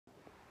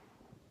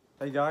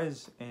Hey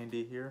guys,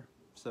 Andy here.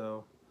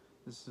 So,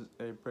 this is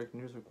a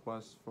breaking news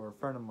request for a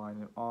friend of mine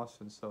in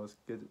Austin, so let's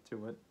get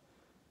to it.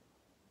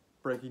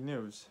 Breaking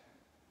news.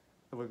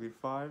 The Wiggly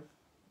 5,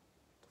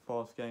 the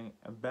False Gang,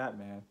 and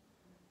Batman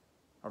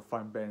are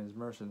finding Bane and his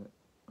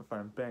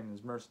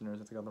mercenaries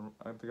at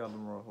the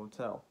Gotham Royal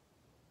Hotel.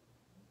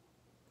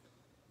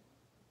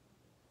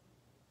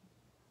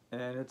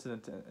 And it's an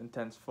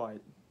intense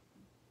fight.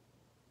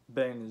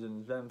 Bane is in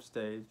his Venom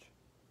stage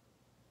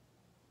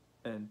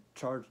and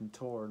charging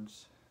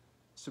towards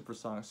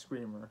Supersonic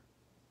Screamer.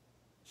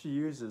 She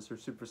uses her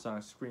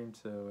supersonic scream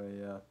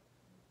to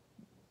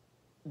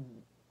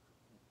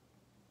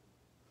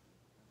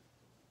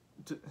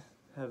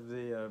have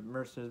the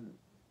mercenaries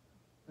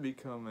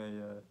become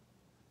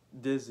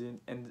dizzy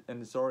and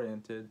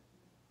disoriented.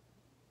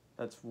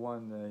 That's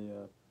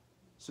one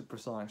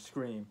supersonic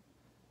scream.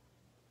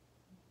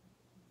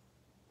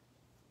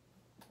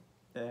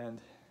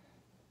 And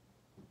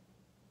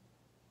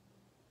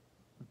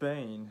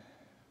Bane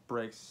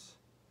breaks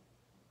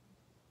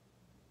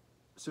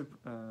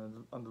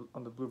on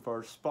the Blue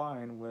Bar's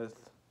spine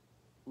with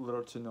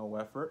little to no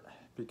effort,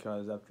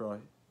 because after all,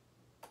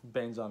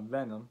 Bane's on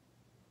Venom,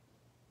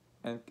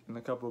 and a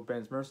couple of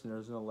Bane's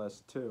mercenaries, no less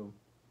too,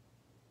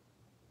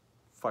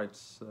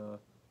 fights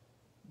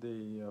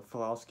the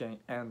False Gang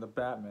and the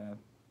Batman.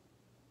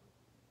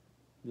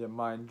 Yeah,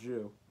 mind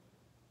you,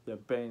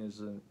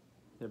 Bane's like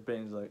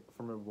a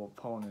formidable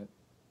opponent.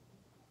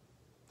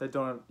 They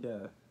don't,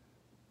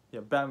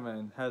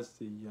 Batman has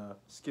the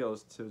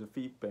skills to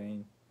defeat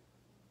Bane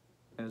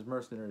and his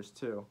mercenaries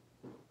too.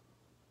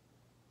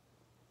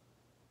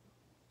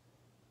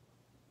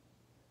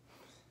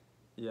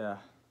 Yeah.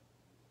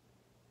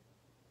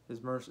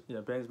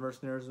 Bane's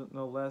mercenaries,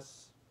 no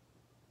less.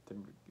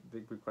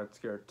 They'd be quite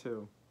scared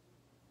too.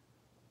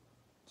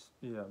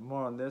 Yeah,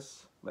 more on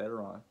this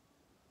later on.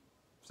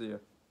 See ya.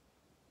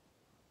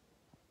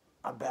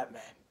 I'm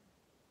Batman.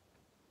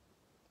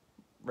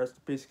 Rest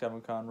in peace,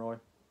 Kevin Conroy.